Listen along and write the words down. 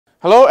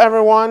Hello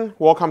everyone,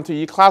 welcome to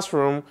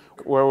eClassroom,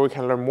 where we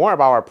can learn more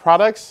about our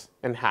products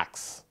and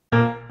hacks.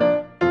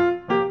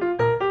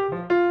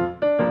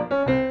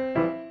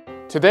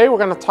 Today we're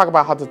going to talk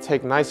about how to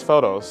take nice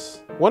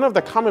photos. One of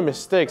the common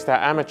mistakes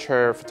that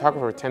amateur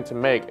photographers tend to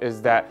make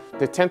is that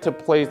they tend to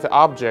place the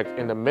object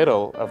in the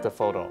middle of the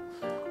photo.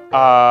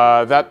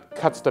 That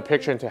cuts the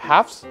picture into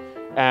halves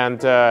and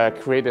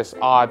create this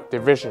odd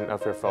division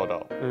of your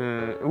photo.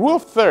 Rule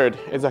of third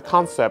is a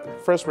concept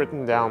first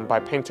written down by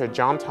painter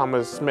John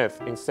Thomas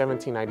Smith in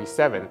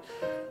 1797.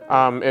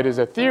 It is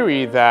a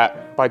theory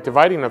that by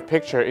dividing a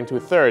picture into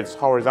thirds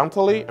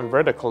horizontally and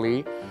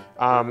vertically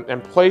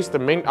and place the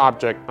main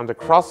object on the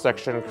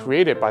cross-section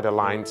created by the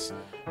lines,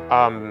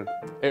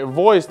 it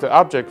avoids the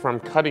object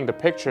from cutting the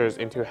pictures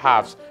into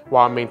halves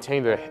while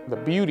maintaining the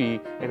beauty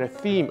and the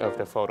theme of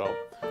the photo.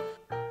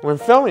 When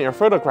filming or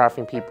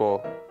photographing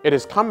people, it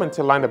is common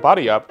to line the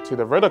body up to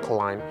the vertical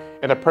line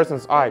and the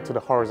person's eye to the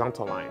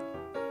horizontal line.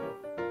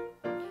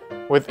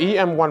 With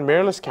EM1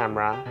 mirrorless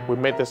camera, we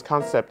made this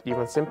concept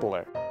even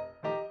simpler.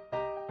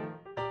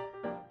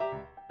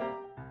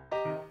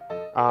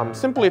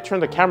 Simply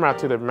turn the camera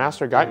to the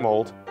master guide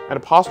mode and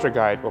a posture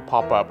guide will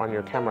pop up on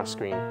your camera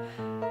screen.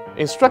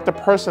 Instruct the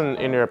person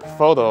in your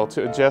photo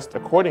to adjust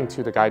according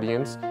to the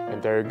guidance,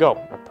 and there you go,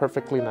 a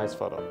perfectly nice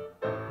photo.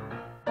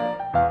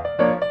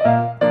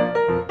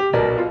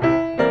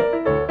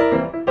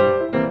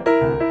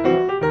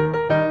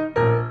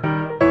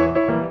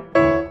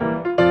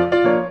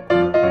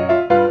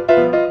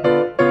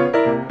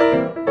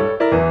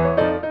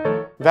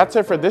 That's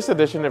it for this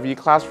edition of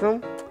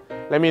eClassroom.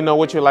 Let me know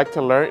what you'd like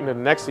to learn in the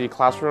next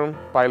eClassroom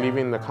by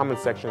leaving in the comment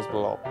sections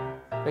below.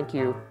 Thank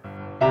you.